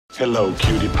Hello,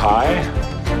 cutie pie.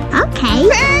 Okay.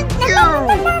 Thank you!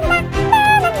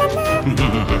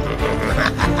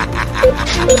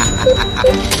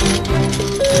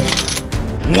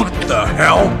 What the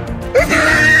hell?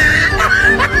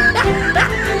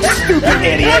 Stupid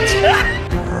idiot!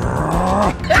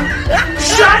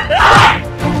 Shut up!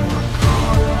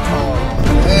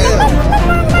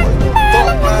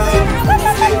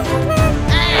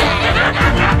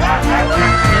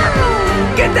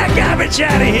 Get that garbage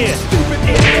out of here, stupid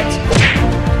idiot!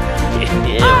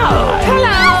 Oh,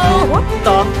 hello! What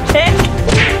the heck?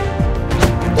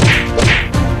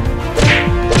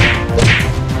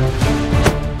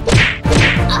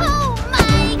 Oh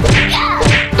my god!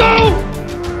 Go!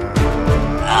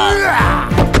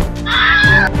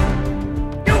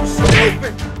 You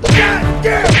stupid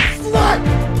goddamn slut!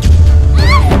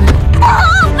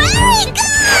 Oh, very good!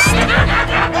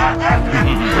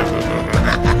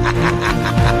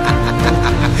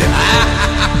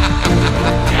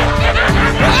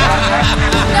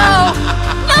 No!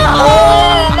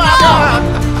 Oh my god!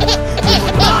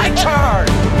 My turn!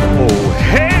 Oh,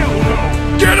 hell no!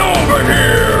 Get over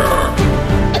here!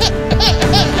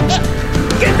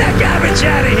 Get that garbage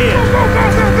out of here!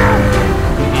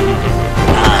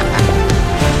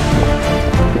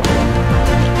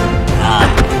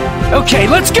 Okay,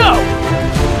 let's go!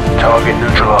 Target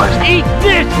neutralized. Eat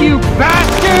this, you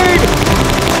bastard!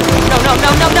 No, no,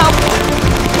 no, no, no!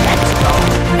 Let's go!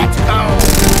 Let's go!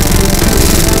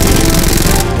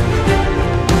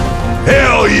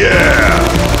 Hell yeah!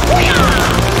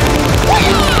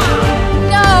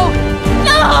 No!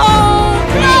 No!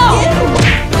 No!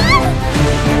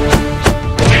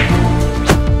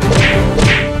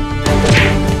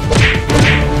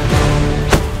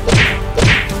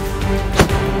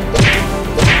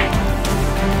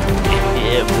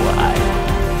 Yeah, boy.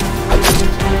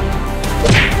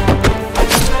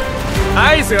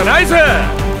 Nice, nice!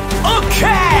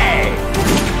 Okay!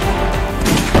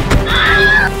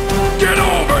 Get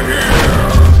over here!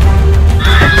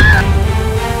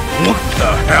 What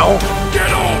the hell?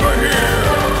 Get over here!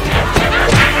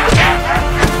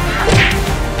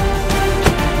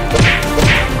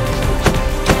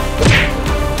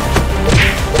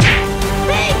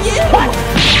 Thank you!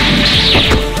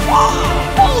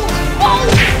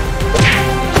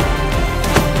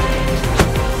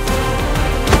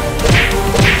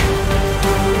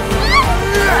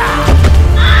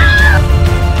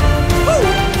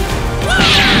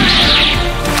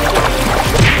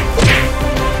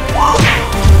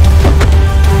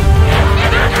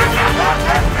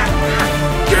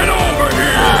 Get over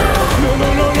here! No, no,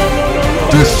 no, no, no, no,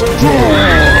 no! Destroy!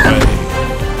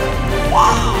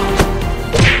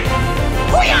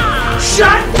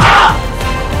 Shut up!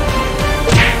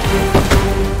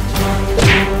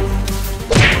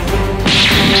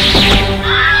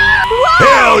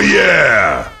 Hell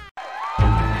yeah!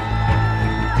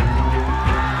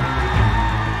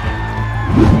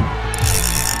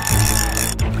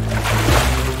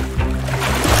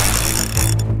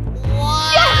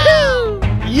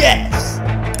 Yes!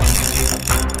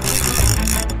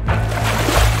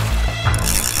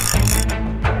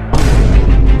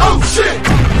 Oh shit!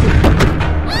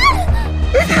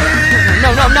 No,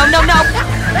 no, no, no, no!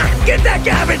 Get that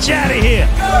garbage out of here!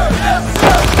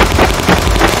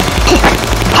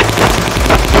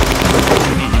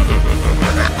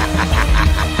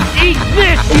 Eat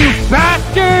this, you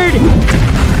bastard!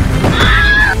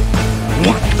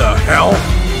 What the hell?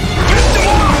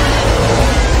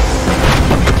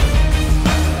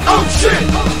 Oh shit!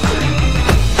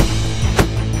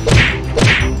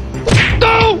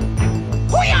 No!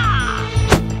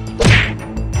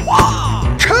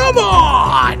 Come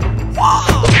on!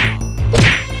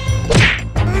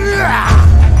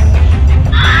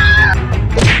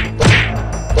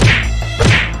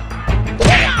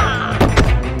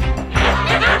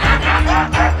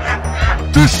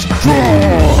 Destroy!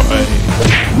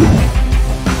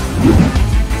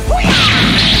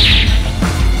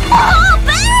 Oh,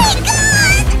 very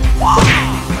good!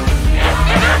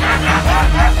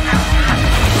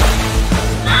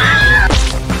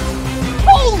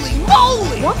 Holy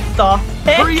moly! What the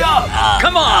heck? Hurry up!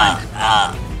 Come on!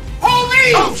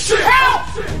 Holy! Oh shit! Help!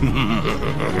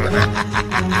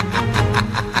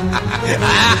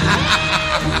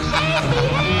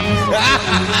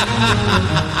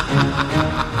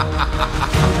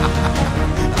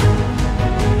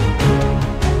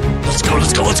 Let's go,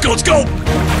 let's go, let's go, let's go!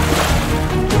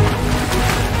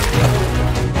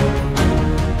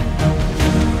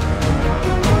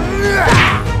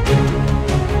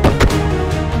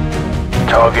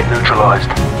 Target neutralized.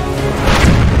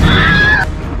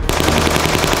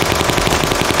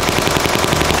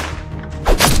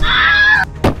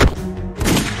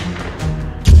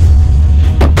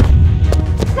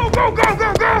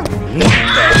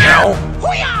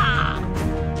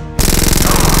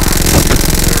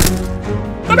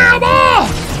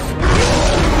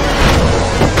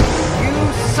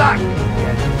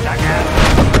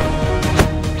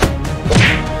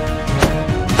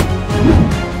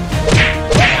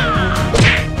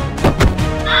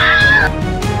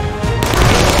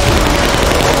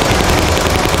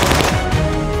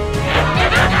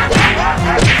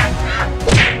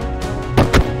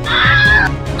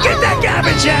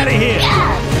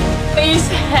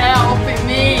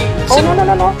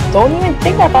 Don't even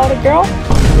think about it, girl.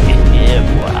 Yeah,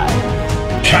 boy.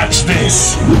 Catch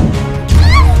this!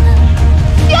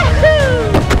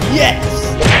 Yahoo! Yes!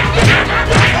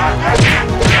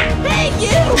 Thank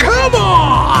you! Come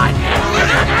on!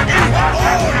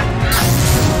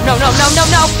 No, no, no, no,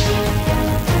 no!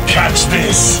 Catch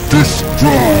this! Destroy!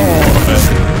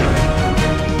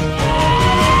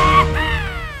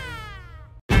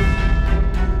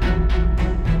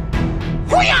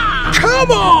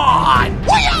 Come on!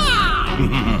 You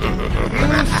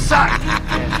suck!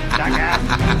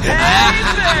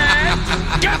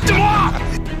 Get them off!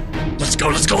 Let's go,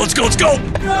 let's go, let's go, let's go!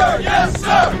 Yes,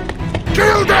 sir!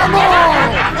 Kill them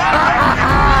all!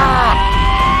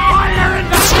 Fire in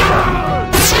the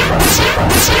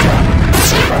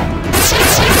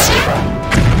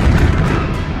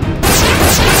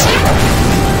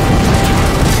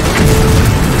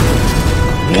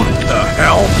What the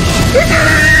hell?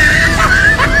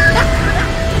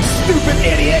 stupid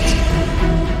idiot!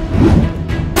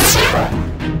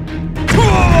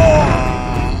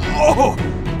 Oh!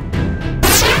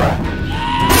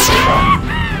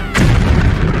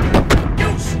 You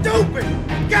stupid!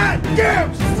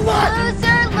 Goddamn slut!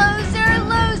 Loser, loser,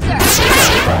 loser!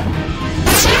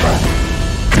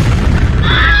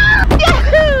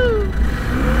 Yahoo!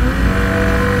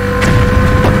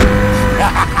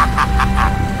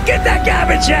 Get that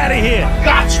garbage out of here!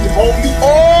 Got you, homie!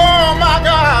 Oh my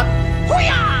god!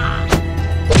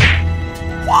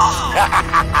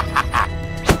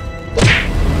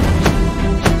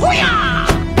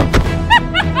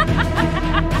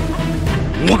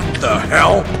 What the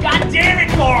hell? God damn it,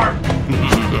 Barb!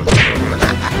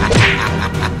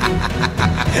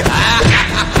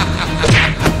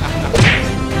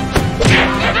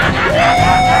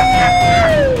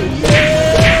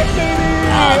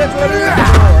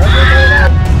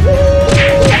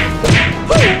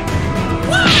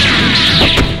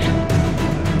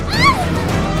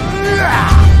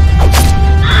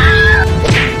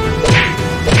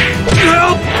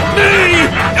 Help me!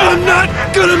 I'm not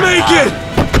gonna make it!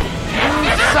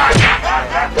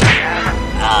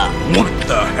 What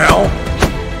the hell?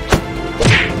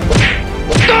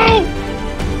 No!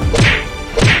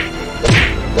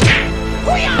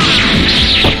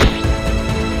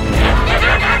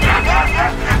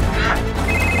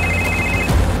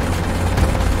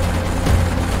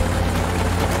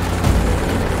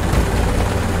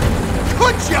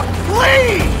 Could you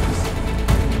please?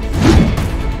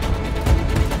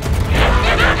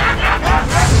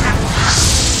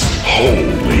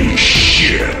 Holy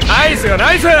shit! Nice,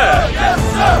 nice!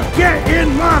 Get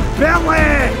in my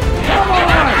belly! Come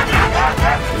on!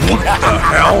 What the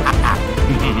hell?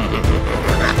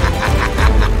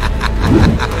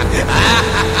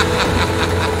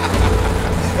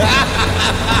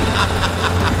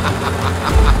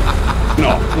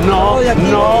 No, no,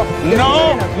 no,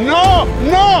 no, no,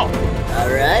 no!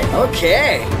 Alright,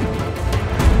 okay.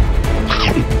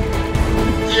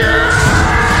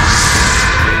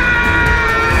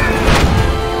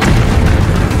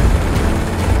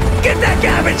 Get that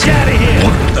garbage out of here!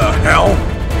 What the hell?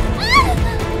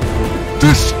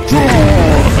 Destroy!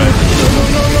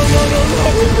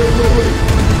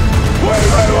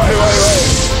 Wait.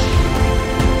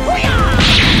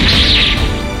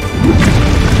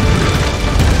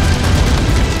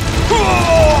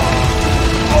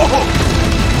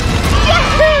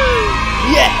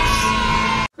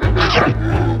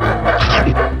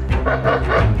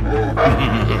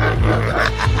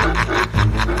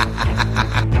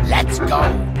 Let's go!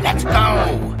 Let's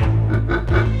go!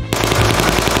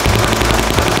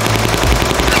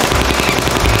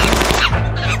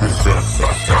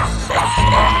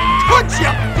 Would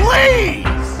you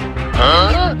please?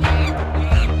 Huh?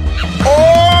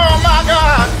 Oh my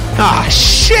god! Ah,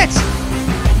 shit!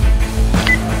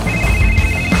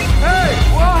 Hey,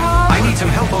 whoa! I need some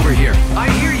help over here. I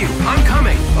hear you. I'm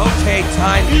coming. Okay,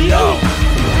 time to go.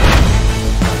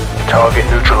 Target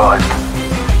neutralized.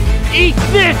 Eat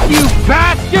this, you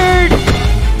bastard!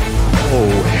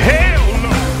 Oh, hell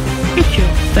no! Get your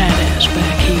fat ass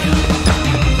back here.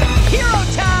 Hero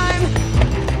time!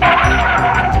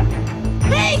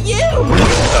 Hey, you!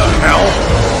 What the hell?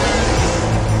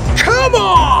 Come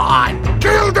on!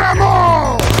 Kill them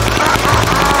all!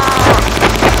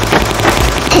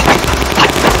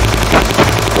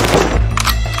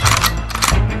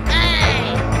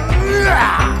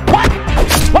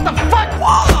 What the fuck?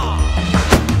 Whoa!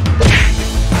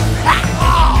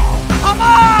 Come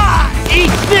on!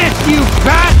 Eat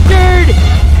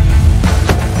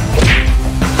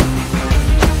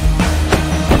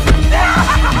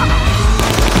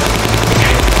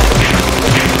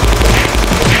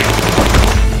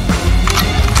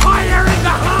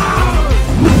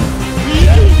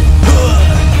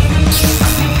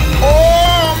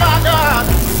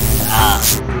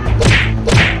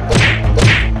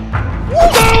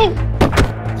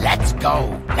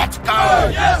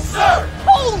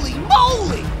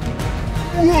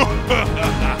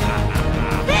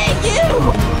Hey, you!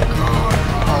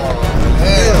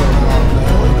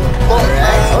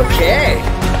 Alright, okay.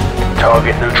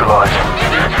 Target neutralized.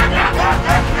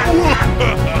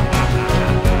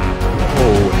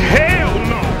 Oh, hell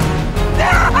no!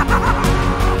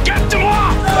 Get them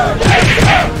off!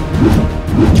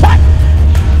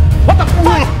 What the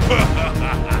fuck?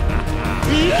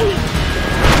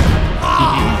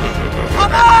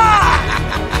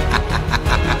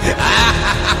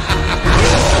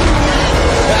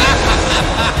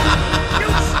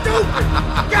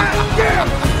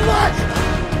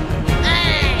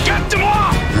 Get them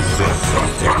off!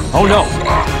 Oh no!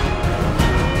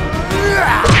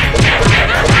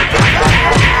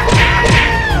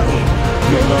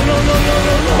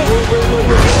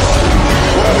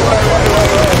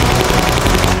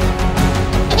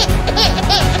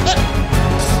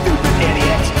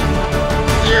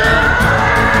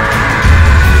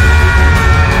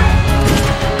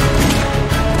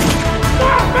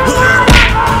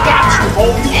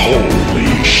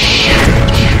 Holy shit!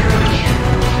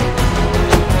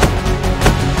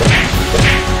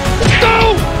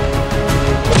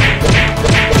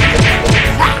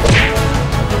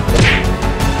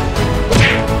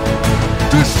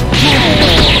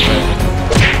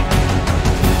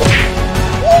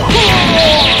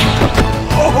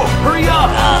 Hurry up!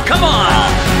 Come on!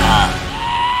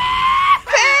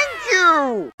 Thank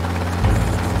you!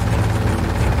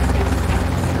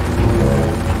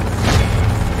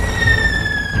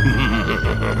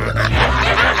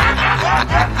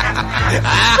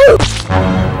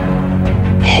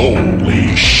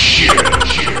 Holy shit!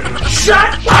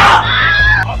 Shut up!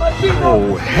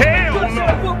 Oh, hell no!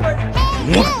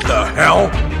 What the hell?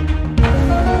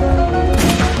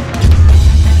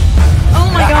 Oh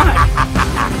my god!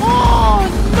 Oh,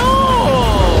 no!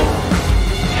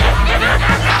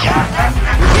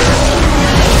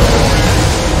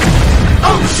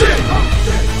 Oh shit!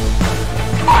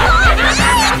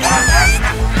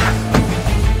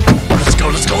 Let's go,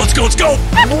 let's go, let's go, let's go!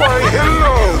 Why,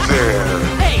 hello there!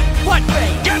 Hey, what?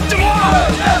 Get them off!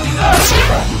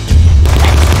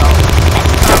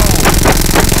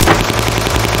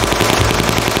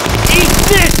 Eat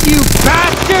this, you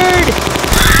bastard!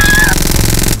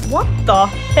 What the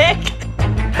heck?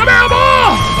 Come out,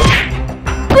 ball!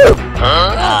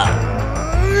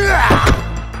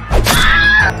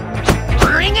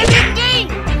 Bring it in deep!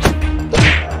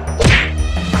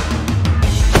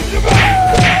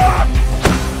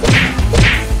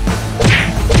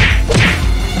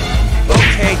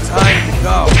 Okay, time to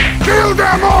go. Kill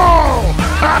them all!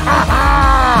 Ha ha ha!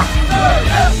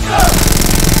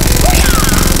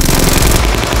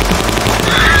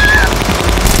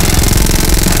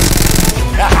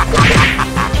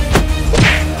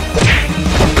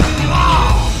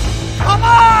 Come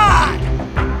on!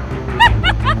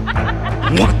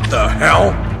 What the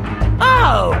hell?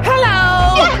 Oh, hello!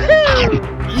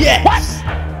 Yes!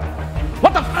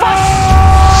 What the fuck?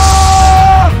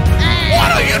 What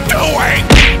are you doing?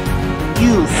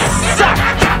 You suck!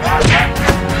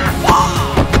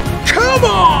 Come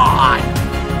on!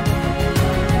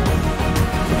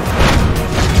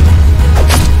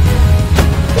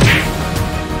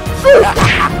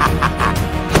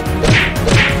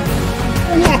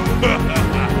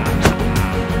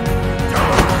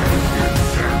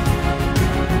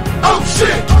 Oh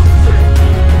shit!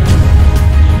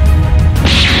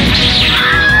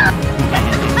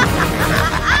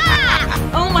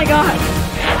 Oh my god!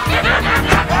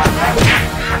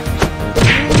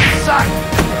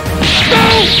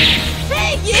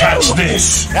 Hey, you! Catch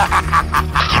this!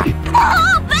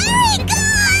 Oh, very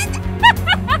good!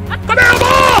 Come out,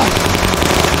 ball!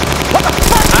 What the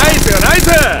fuck? Nice, nice!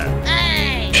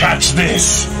 Hey! Catch this!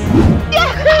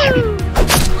 Yahoo!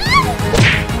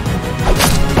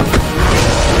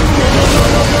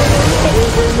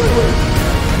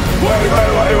 Wait!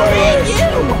 Hey,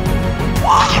 you!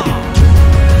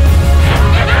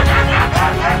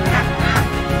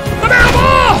 Come out,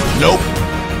 ball! Nope.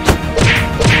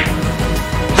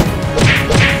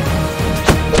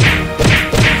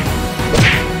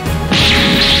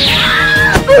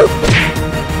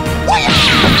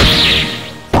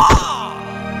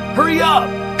 Hurry up!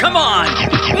 Come on!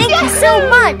 Thank you so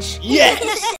much! Yes!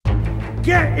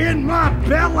 Get in my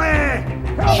belly!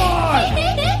 Come on!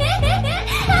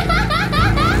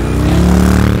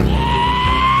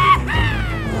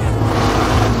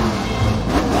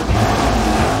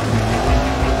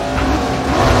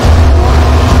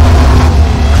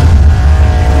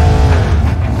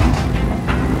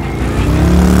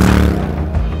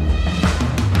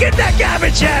 Get that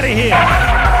garbage out of here!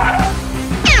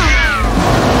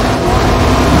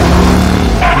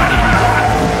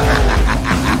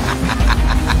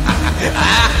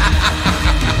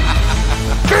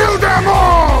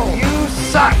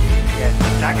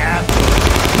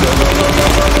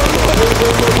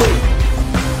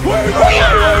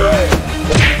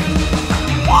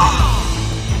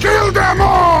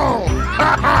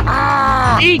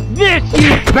 Eat this, you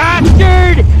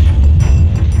bastard!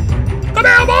 Come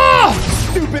here, ball!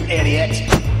 Stupid idiot!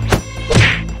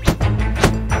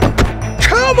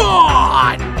 Come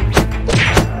on!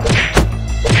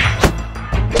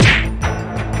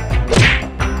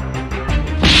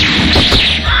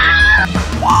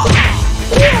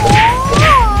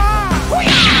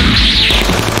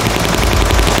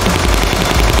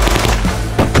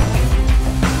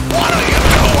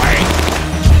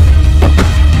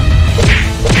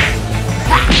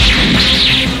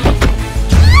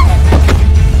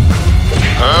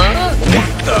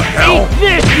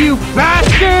 This, you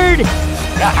bastard!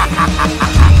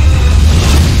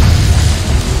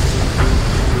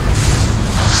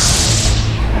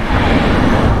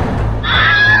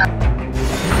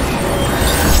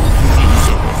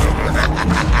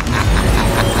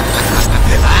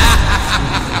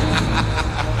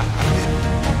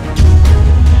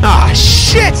 Ah,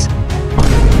 shit!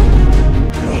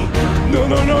 No,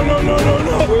 no, no, no, no, no,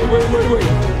 no! Wait.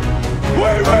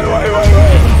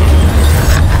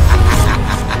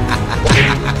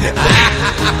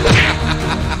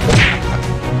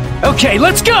 Okay,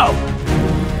 let's go!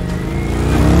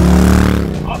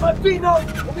 I'm a Pino!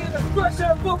 We'll be in the structure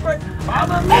of Wolverine!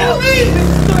 I'm a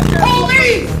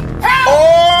Police! Help!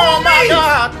 Oh my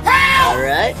god! All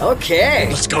right, okay.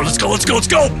 Let's go!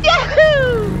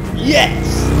 Yahoo! Yes!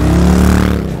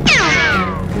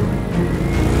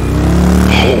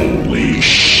 Holy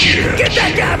shit! Get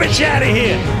that garbage out of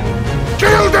here!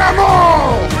 Kill them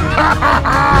all!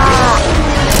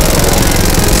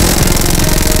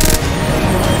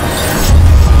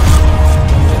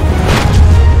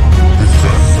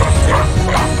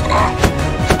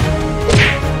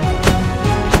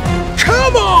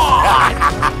 Come on!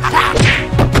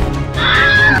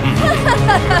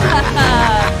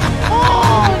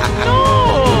 Oh no!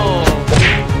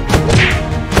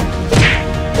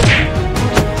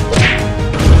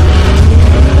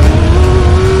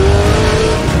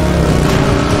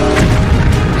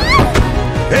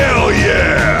 Hell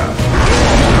yeah!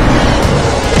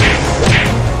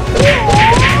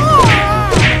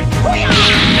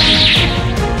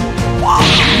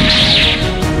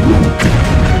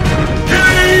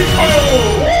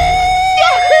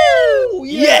 Yahoo!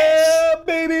 Yes!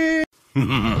 baby!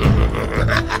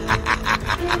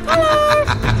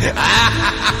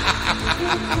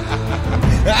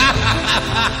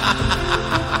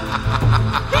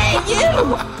 Hey, you!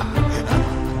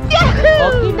 Yahoo!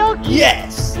 Okie dokie.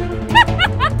 Yes!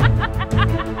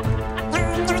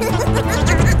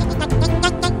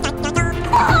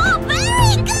 Oh,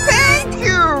 very good! Thank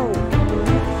you!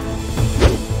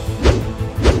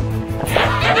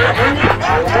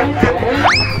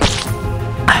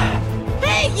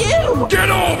 Hey, you! Get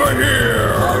over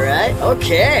here! All right,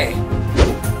 okay.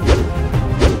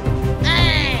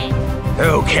 Hey!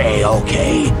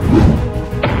 Okay.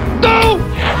 Go!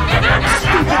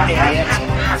 Stupid idiot!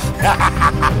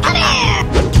 Come here!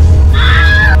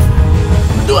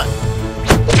 Do it!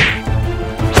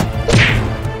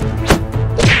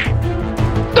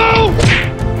 Go!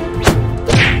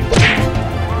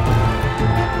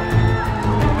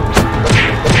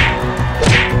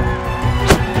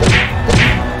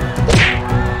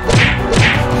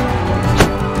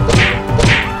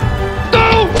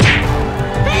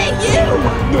 Hey, you!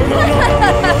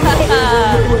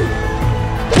 Wait.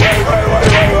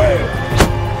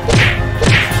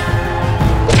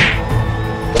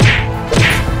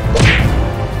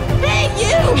 Hey,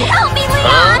 you! Help me,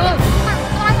 Leon!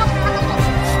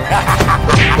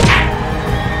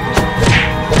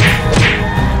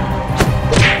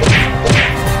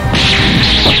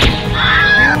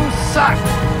 You suck!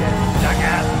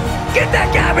 Jackass! Get that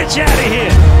garbage out of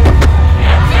here!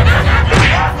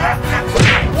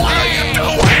 What are you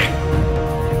doing?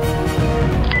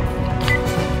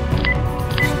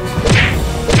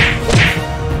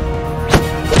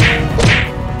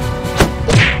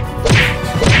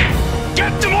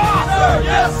 Get them off! Sir,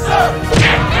 yes, sir!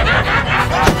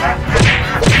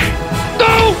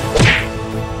 Go!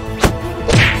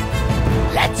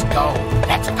 Let's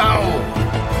go!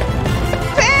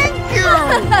 Thank you!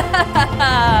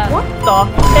 What the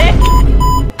heck?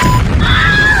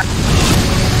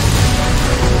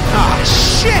 Ah,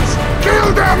 shit! Kill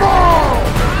them all!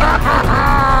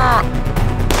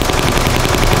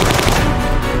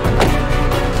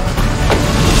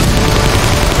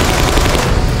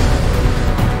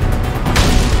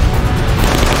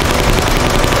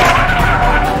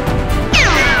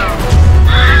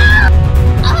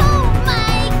 Oh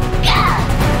my god!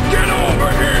 Get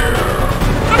over here!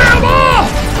 Come here, ball!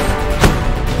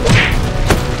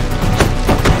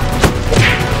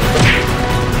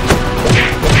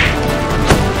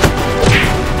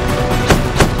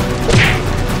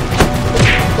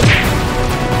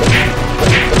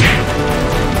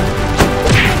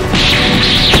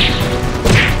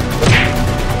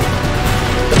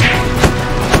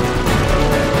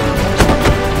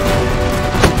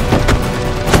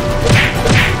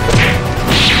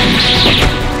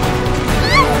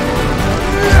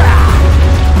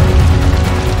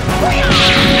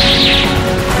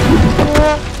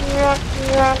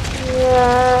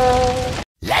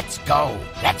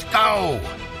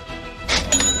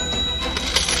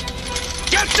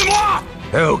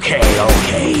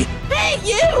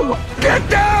 Get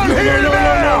down here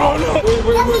now!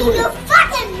 Wait. You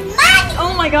fucking money!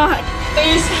 Oh my god.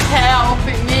 Please help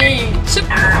me.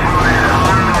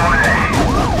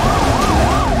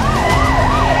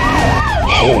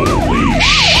 Holy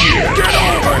shit! Get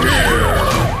over here!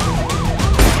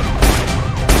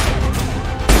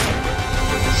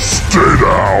 Stay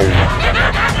down!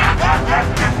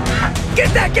 Get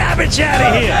that garbage out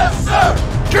of here! Yes, sir!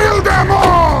 Kill them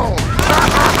all!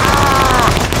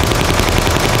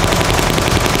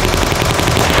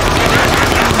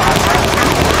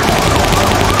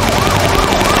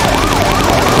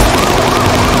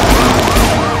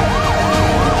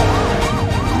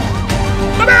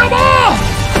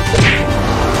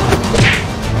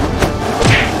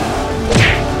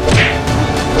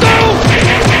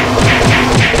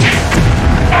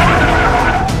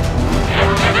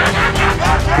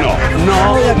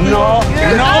 No.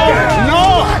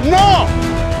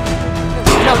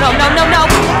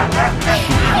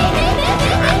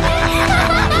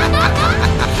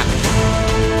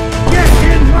 Get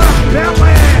in my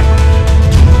belly!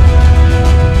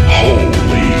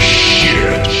 Holy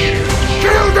shit!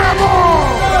 Kill them all!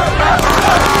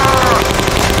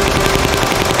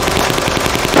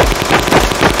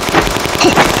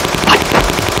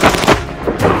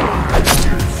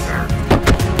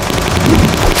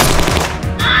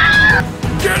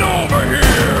 Get over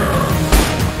here!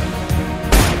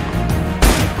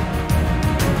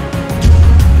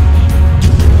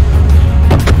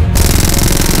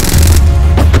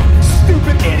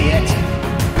 Stupid idiot!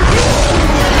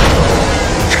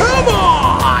 Come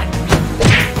on!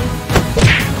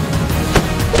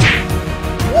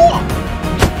 What?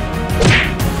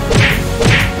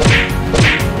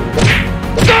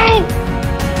 Go!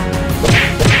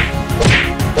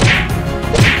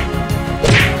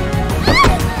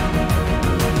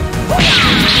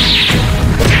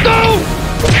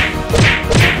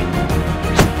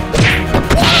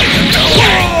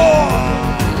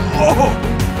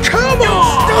 Come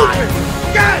on! Stupid!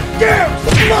 Goddamn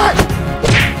slut!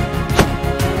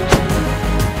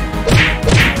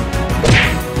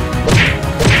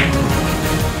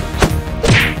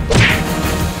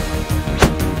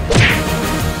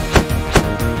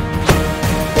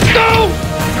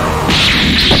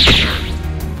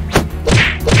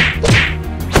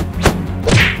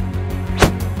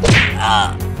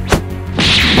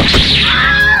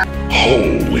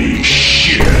 Holy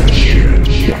shit!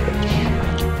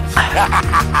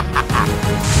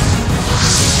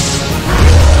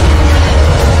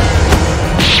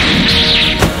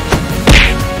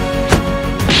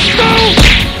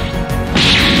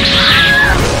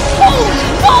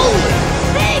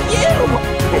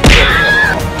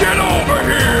 Get over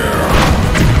here!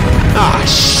 Ah,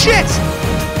 shit!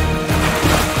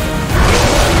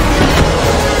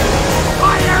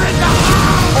 Fire in the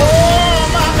house! Oh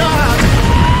my god!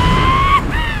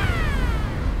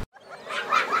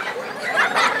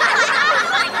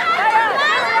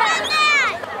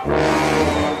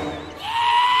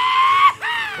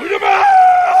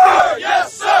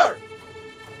 Yes, sir!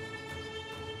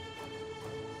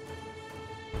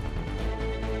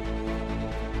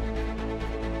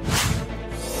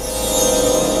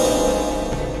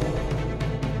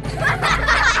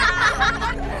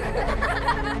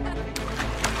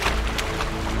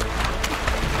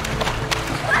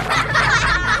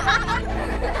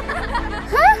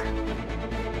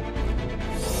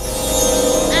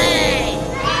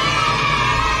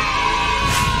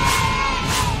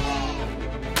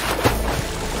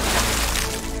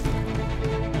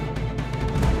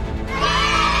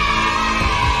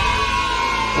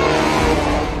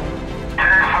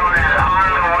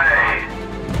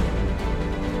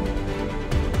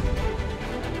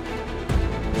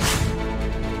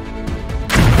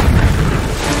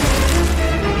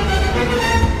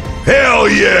 Hell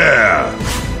yeah!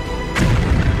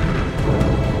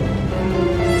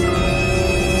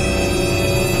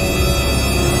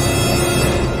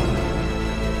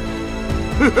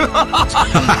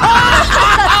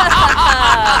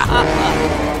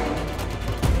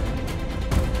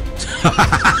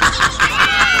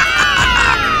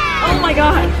 Oh my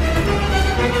god.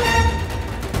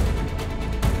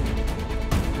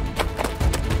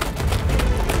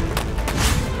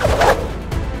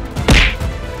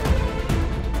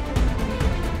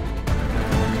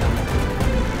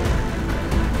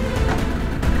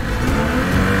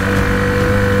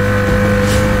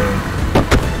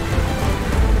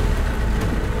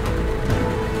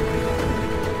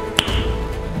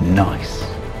 Nice.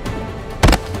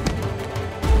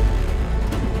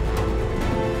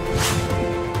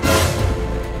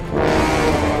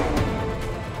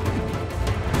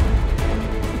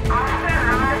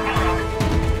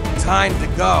 time to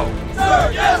go.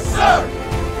 Sir, yes, sir!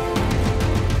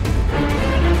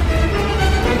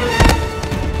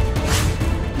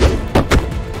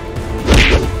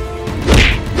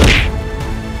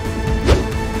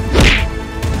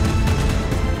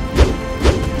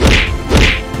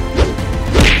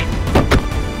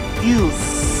 You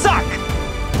suck!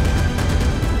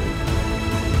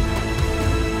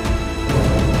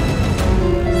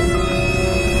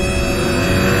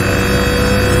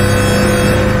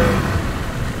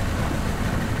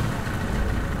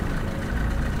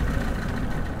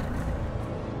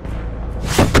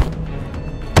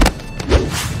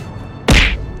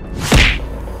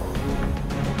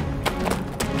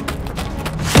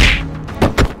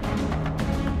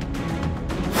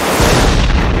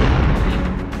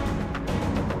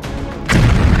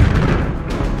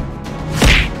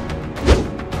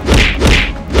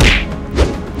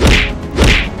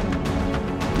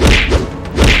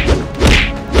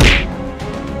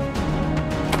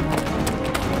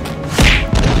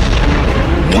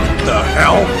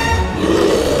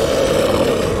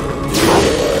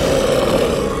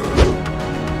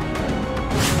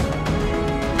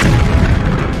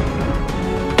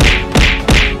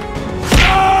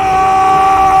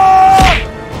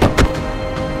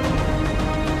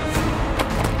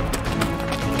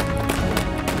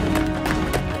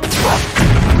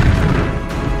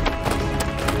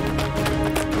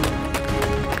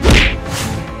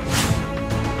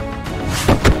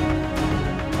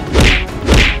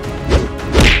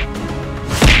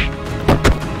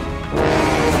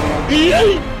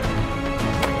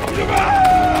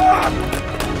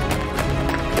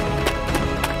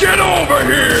 Get over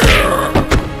here!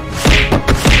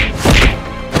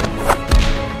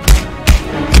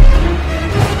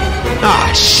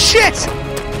 Ah, shit!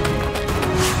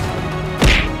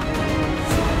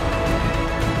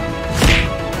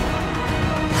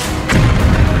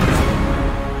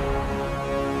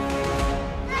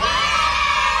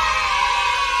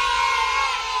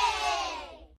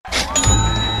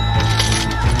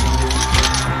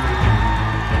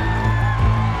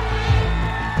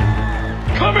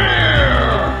 Come here!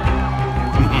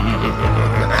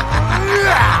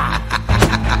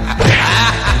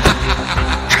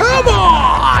 Come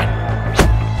on!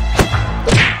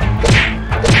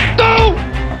 Go!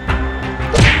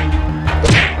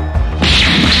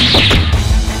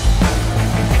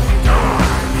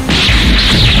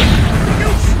 You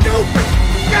stupid!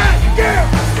 Goddamn!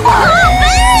 Oh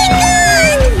my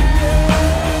god!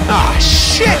 Ah,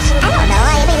 shit! I don't know,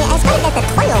 I was gonna get the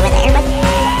toy over there, but...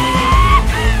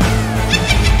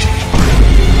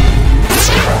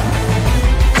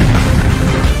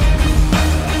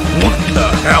 What the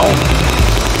hell?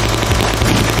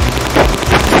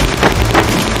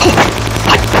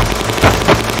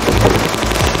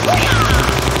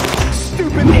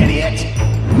 Stupid idiot!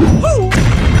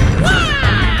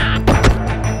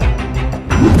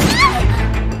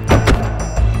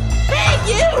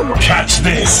 Catch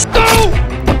this! Go!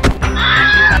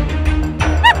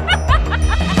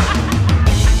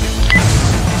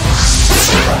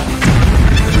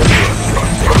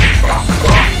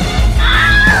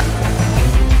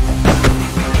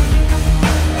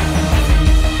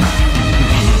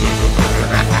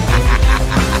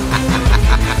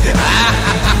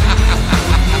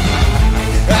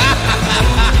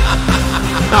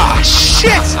 Ah,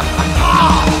 shit!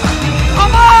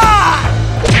 Come on!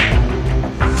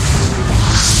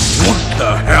 What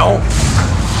the hell?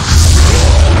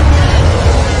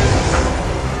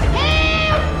 Help!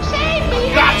 Save me!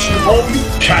 Got you, homie!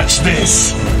 Catch this!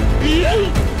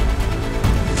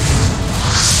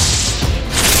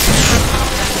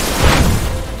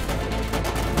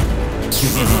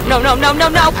 No, no, no, no,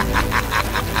 no!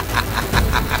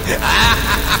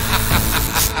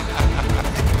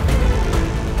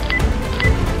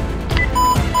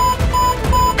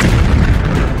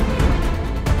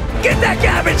 Get that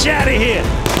garbage out of here!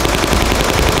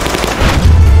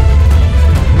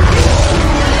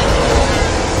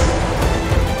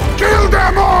 Kill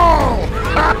them all!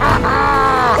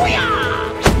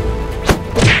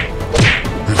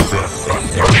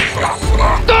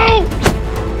 Go!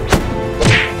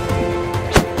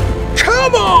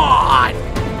 Come on!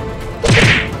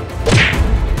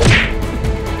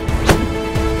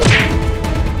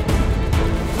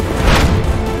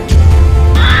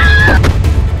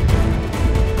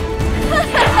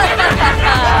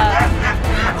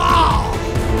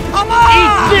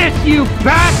 Eat this, you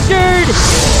bastard!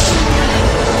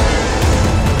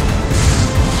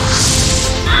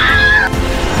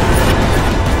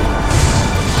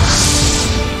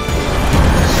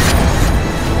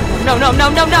 No, no, no,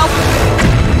 no, no!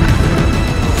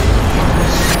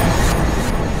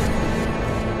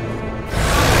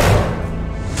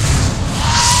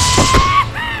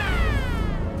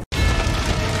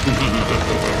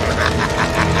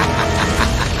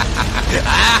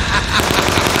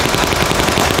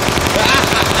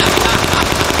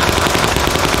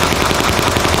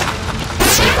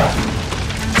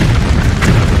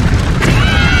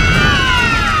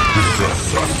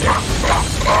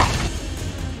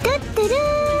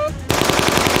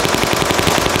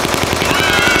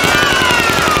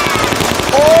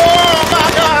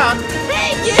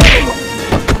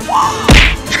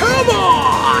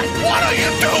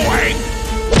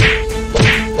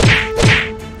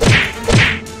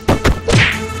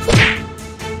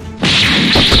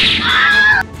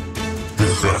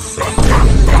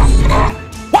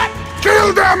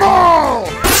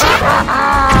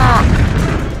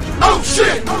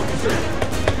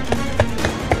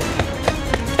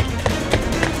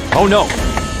 Oh no!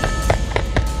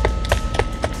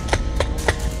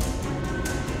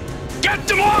 Get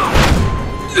them off!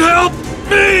 Help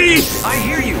me! I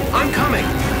hear you. I'm coming.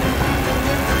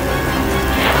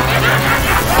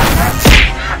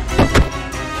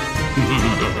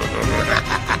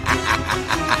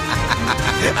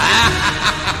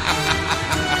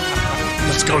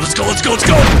 Let's go, let's go, let's go, let's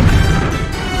go!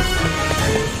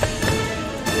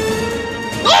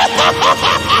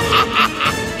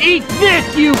 Eat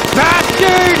this, you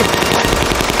bastard!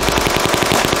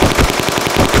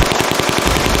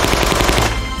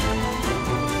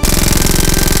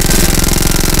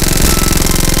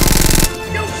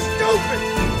 You stupid!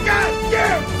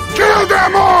 Goddamn! Kill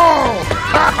them all!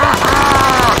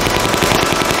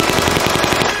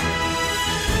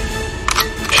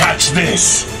 Catch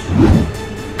this!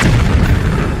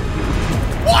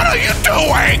 What are you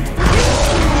doing?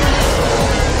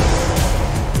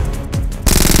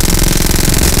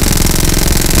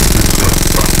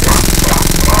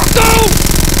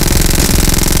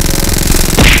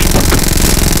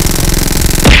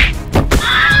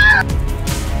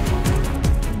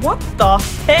 What the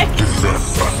heck?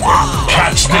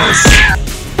 Catch this!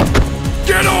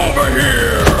 Get over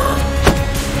here!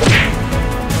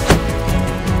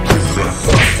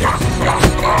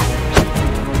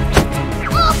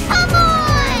 Oh, come on!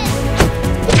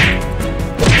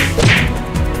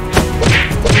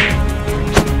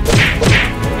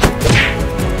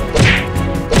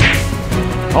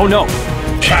 Oh no!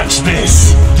 Catch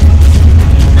this!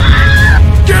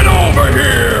 Get over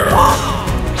here!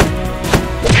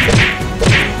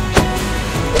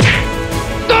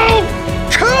 No!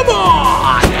 Come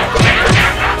on!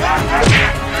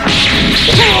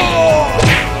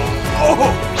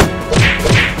 Oh!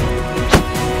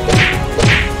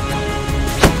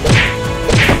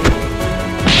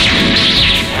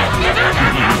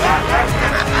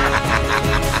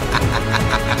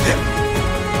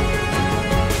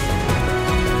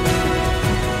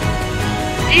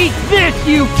 Eat this,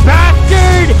 you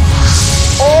bastard!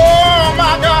 Oh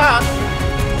my God!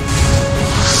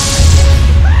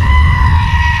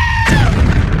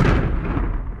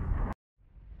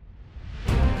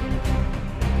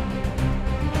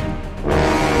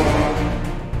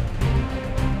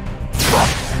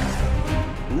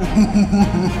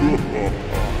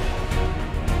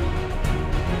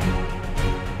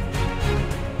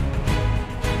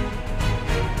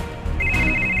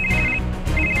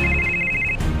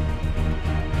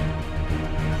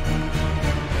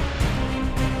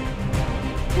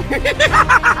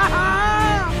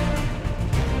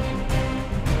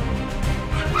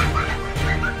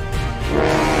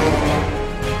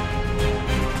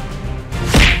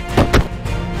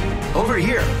 Over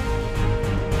here.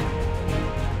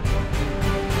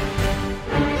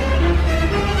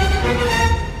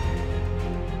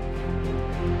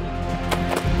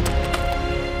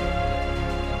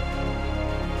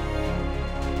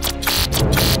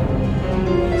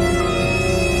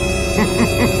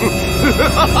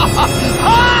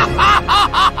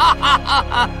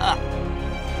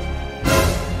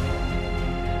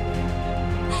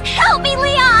 Help me,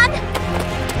 Leon!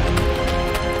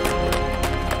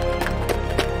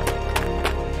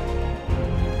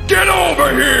 Get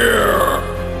over here!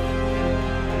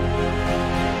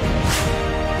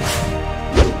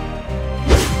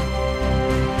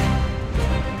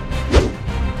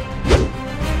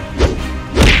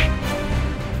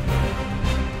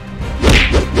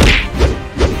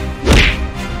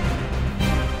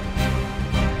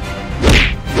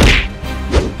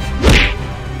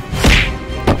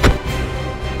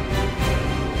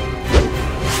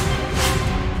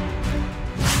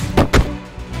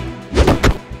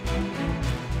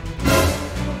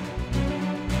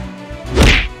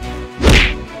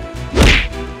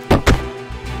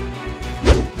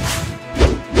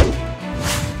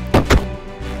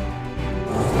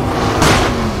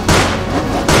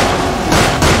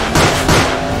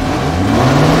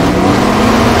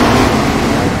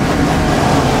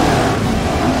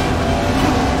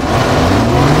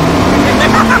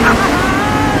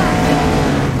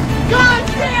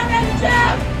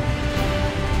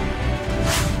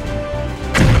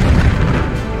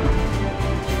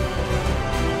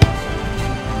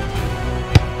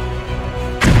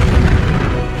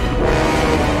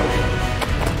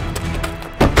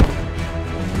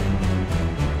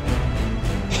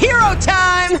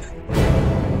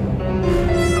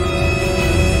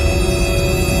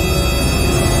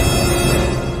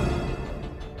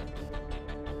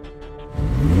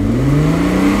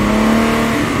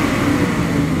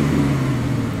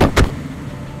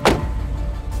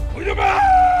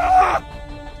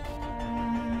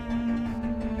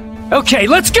 Okay,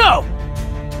 let's go!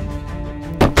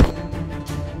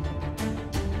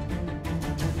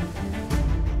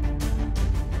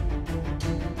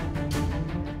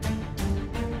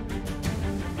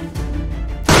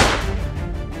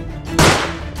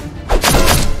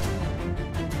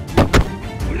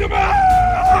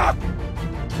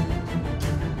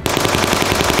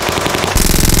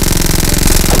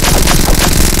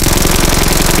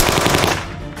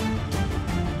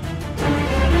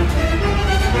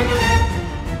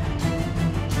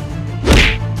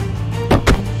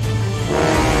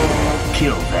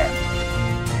 Kill them.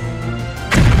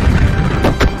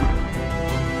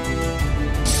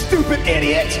 Stupid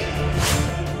idiot!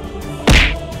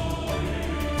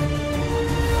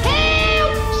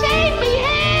 Help! Save me!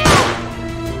 Help!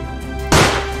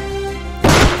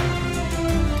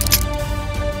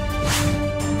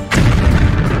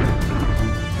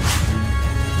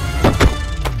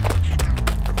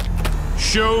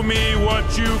 Show me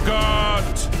what you got!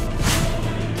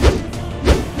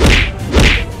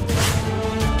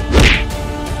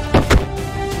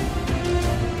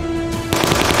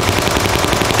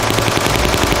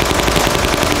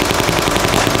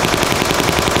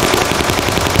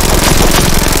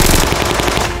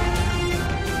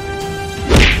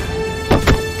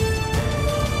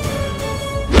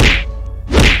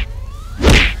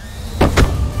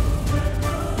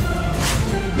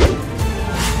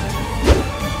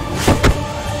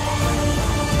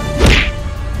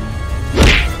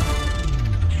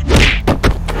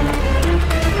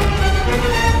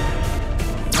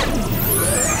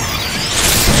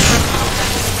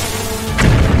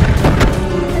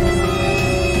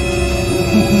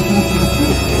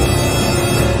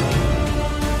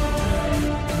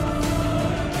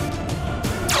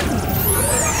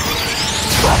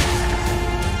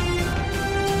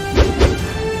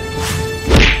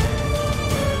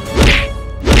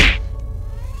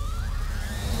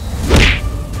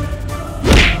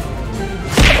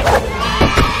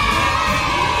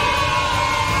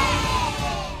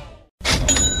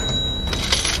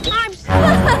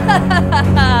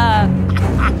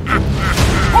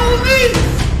 Police!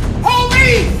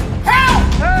 Police! Help!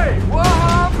 Hey, what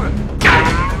happened?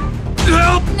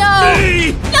 Help No! me!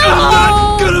 No! I'm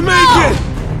not gonna make No! it!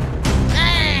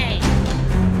 Hey!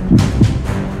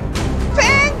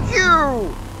 Thank you!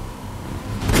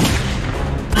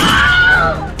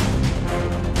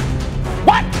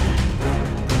 What?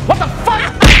 What the fuck?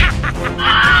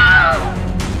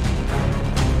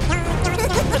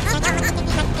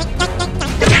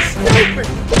 Stupid!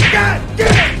 God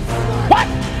damn! What?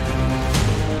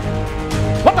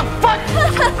 What the fuck?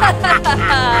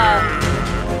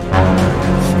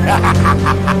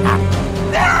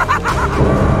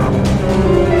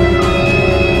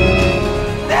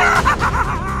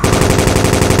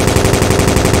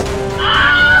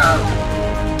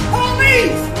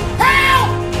 Police! Help!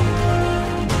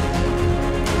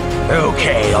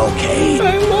 Okay, okay.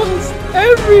 I lost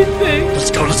everything.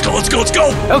 Let's go, let's go, let's go, let's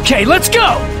go! Okay, let's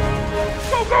go!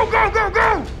 Go, go, go, go,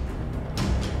 go!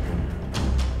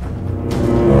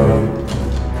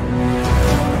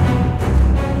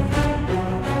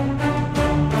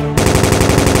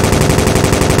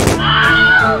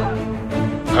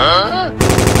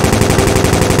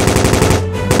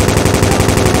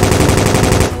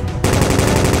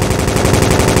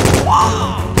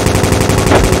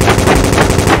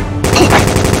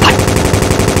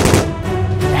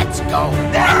 Let's go!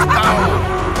 Let's go!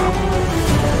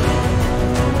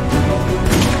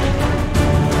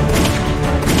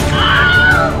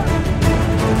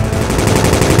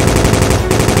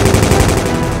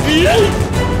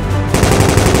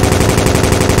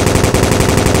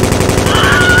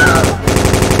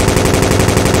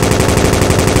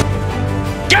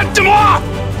 Get them off!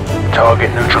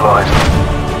 Target neutralized.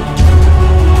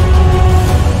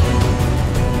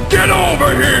 Get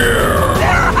over here!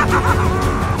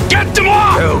 Get them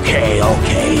off! Okay,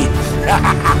 okay.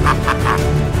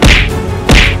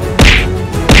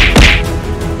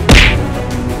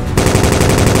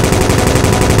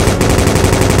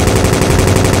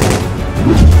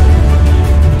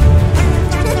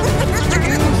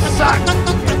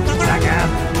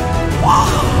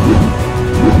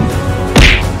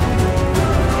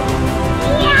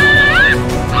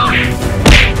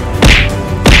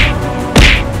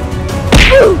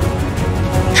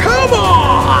 Come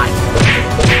on!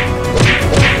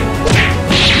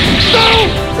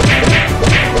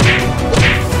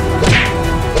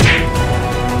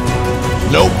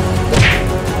 Nope.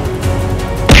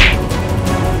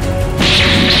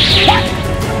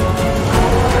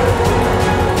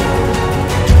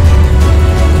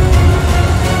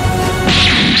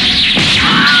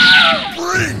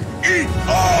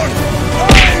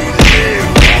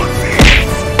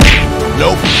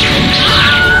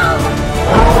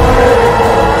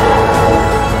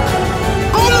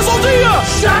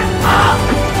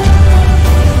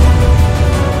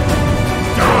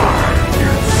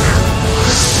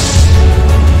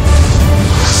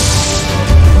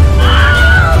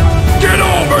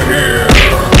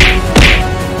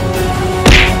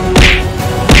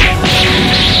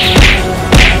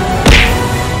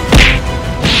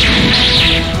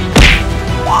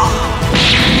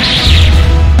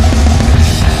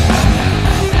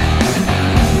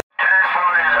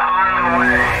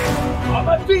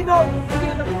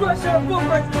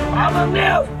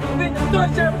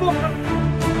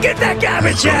 Get that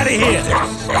garbage out of here!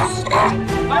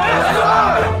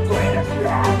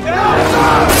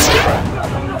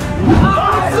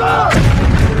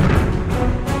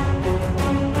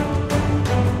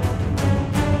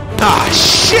 Ah,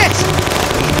 shit!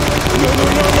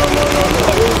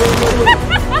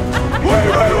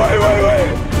 Wait.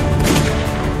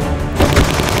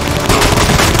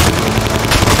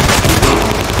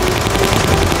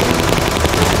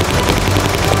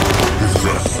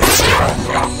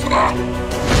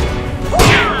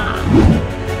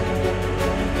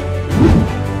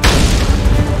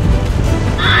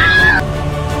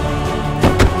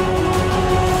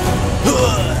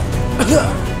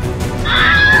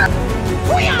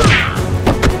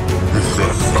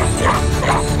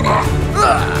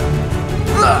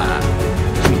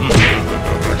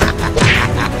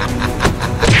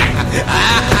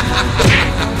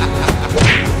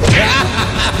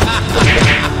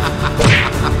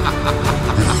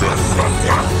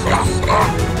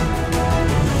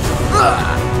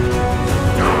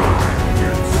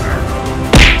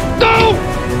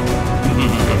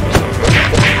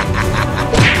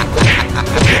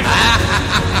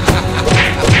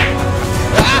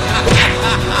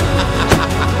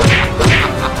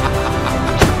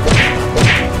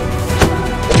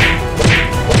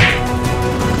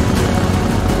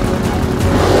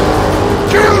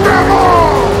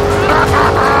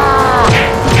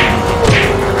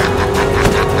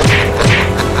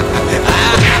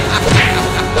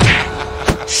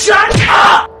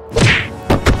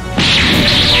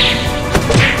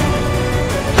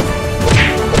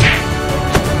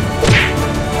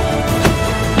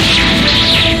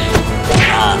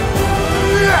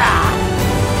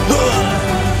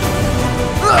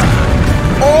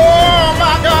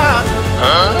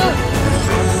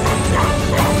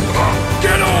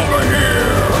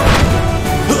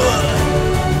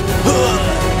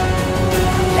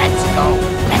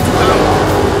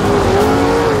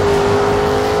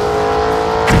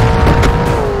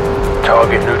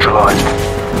 Target neutralized.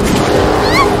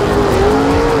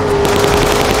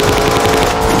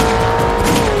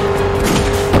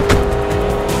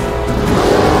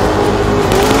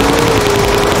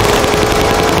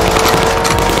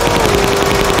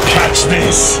 Catch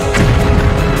this!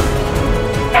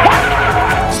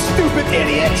 Stupid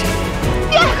idiot!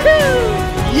 Yahoo!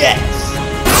 Yes!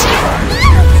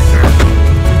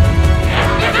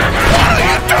 What are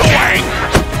you doing?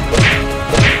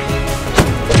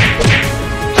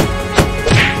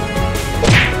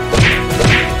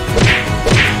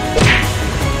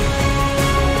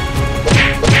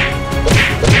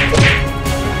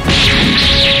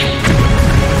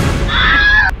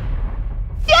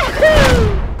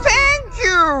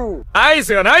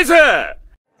 나이스 나이스!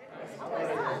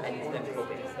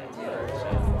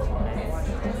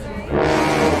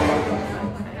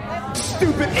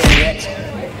 Stupid idiot!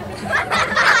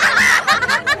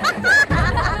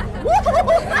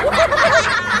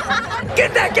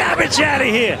 Get that garbage out of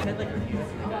here!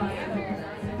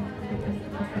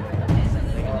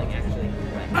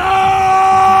 Ah!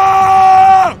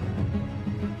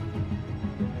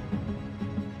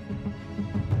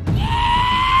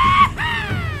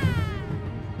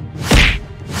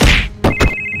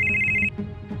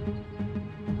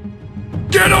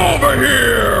 Get over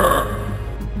here!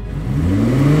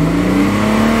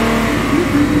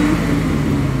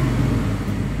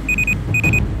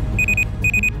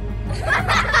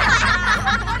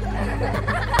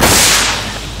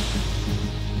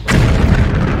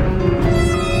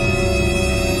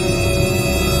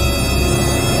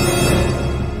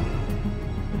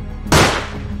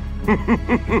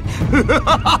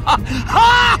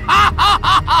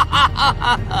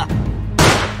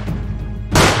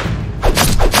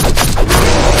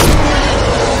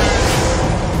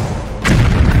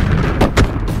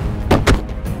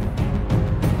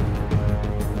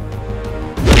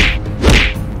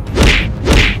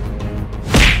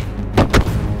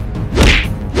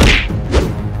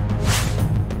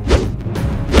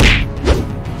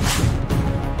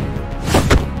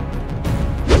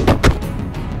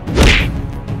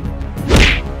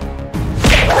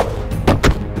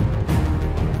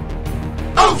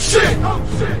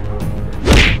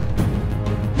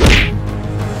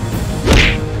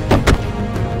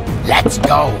 Let's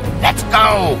go! Let's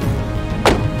go!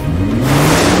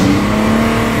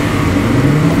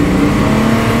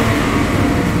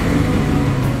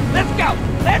 Let's go!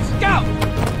 Let's go!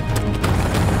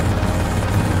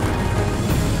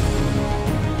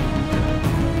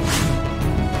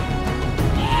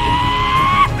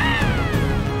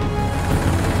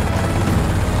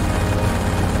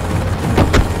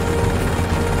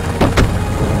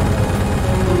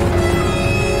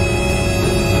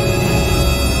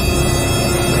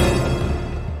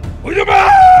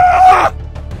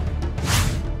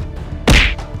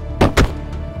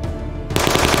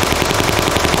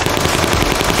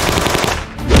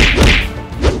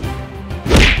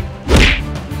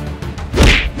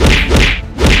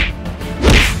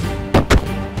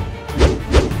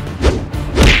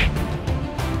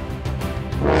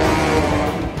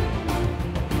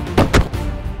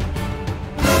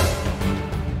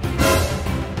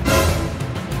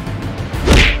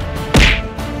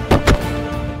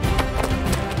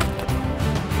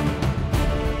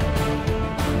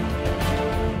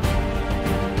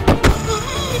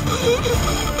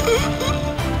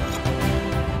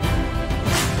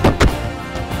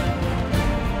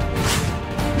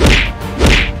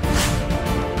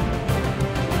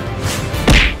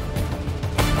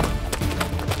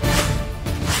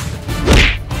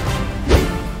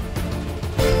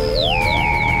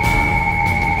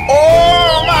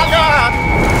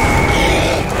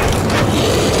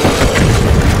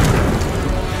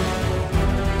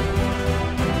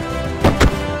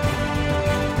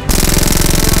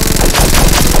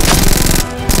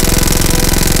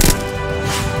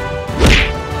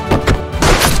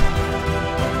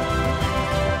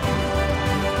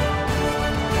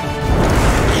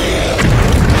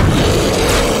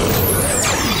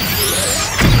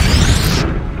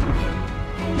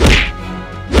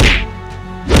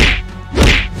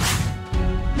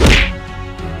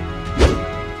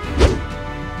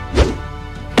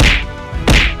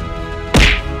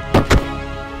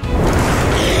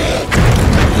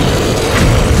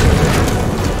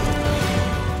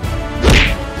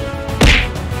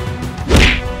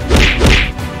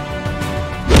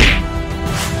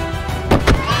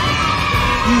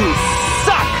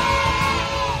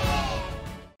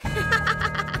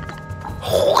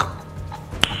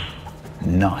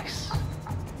 Nice.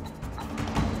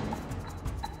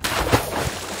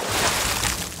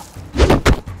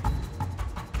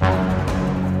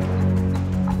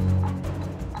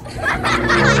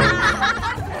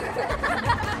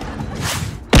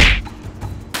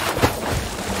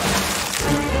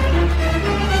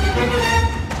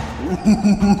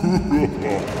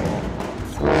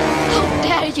 How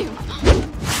dare you!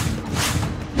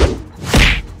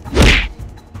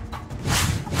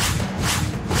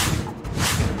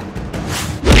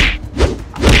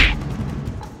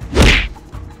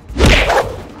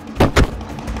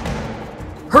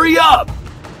 Hurry up!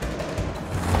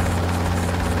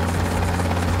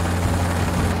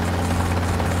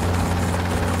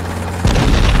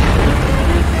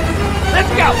 Let's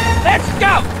go! Let's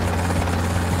go!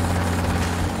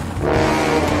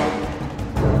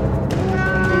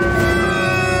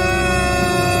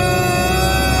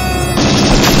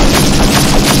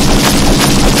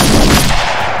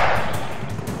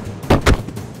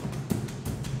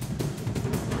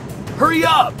 Hurry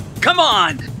up! Come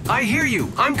on! I hear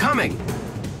you. I'm coming.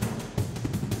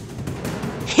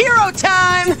 Hero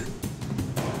time!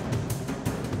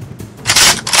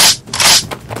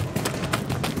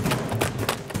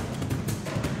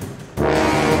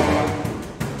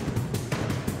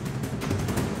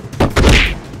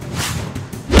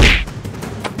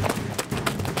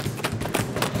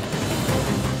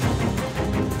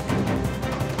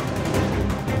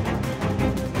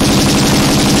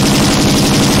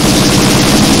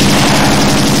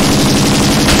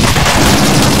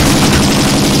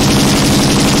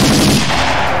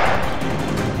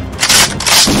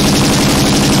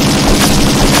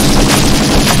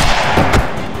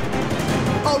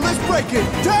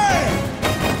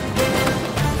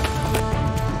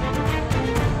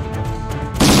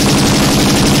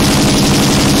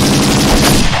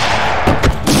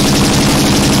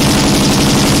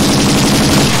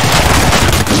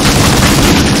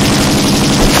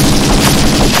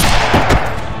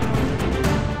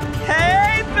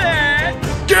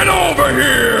 Get over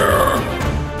here!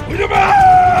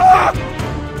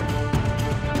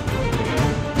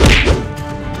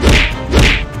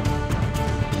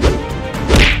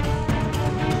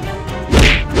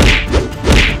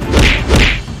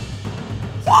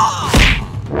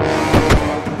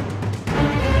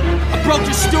 I broke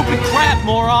your stupid crap,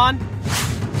 moron!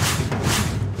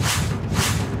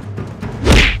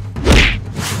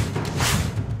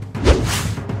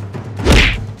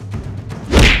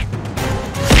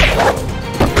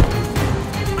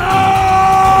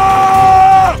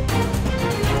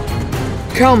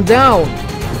 Calm down.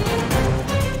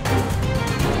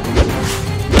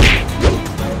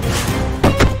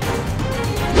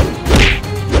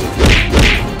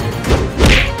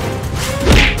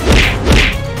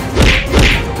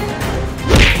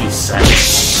 Piece of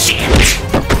shit!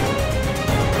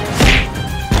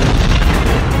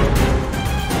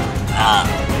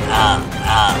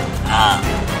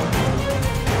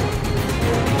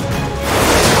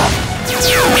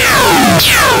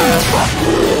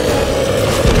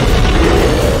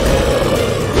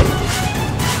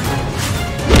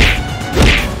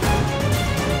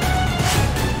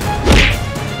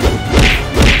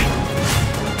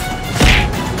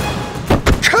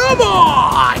 Come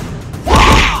on!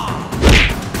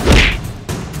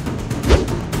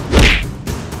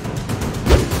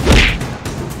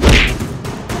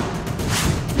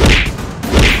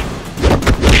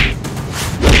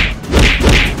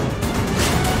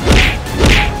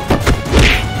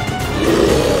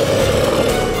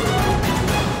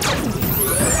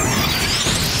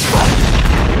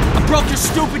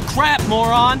 crap,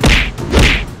 moron!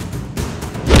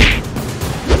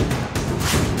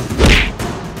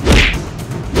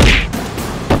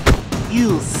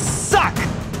 You suck!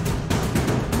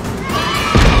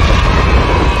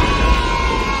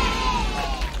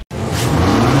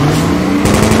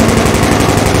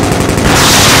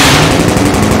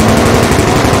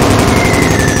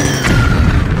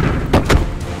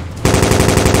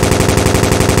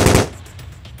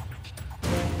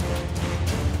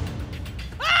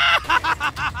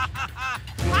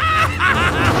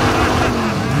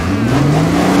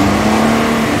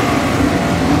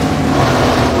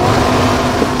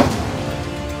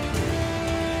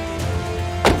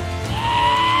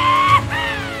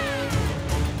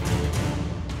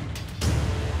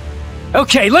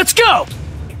 Okay, let's go!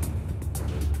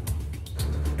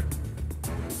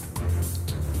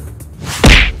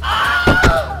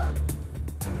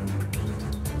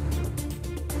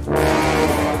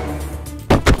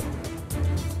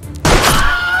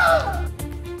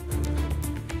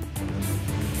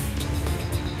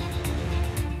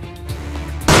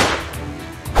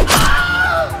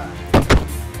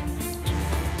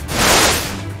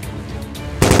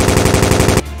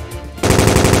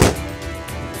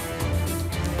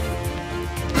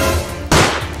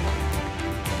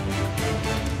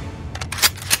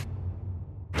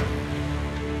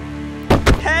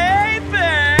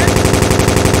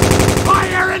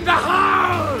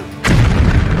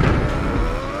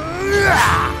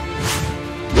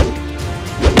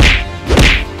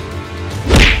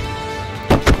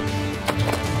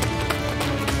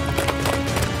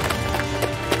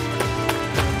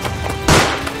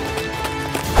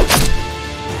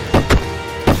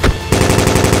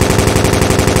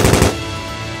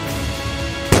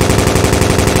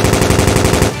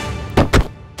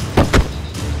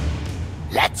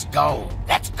 Let's go!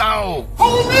 Let's go!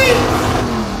 Hold me!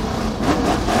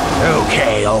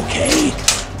 Okay, okay.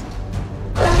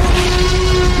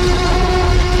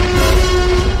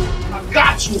 I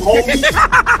got you, homie!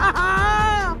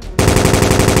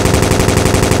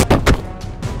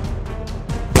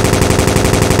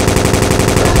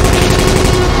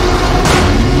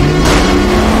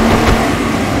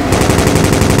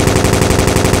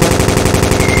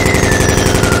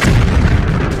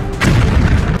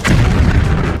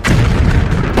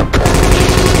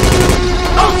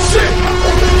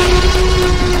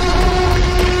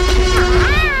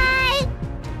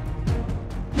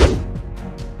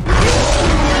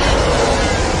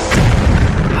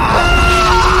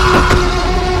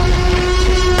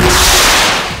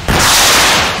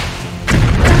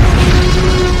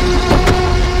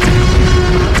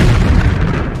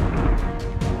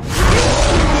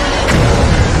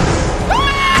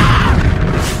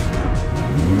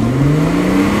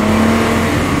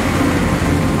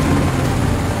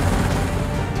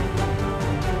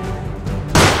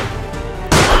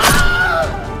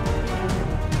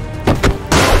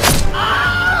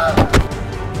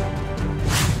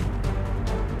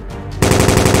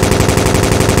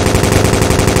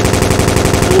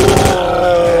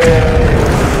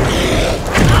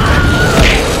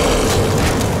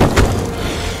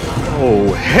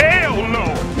 Oh, hell no!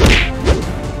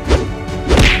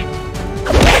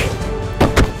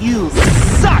 You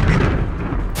suck!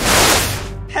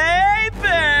 Hey,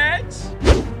 bitch!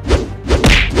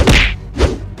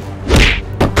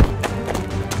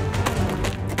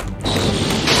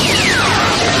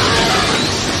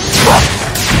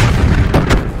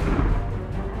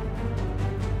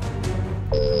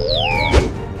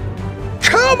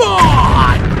 Come on!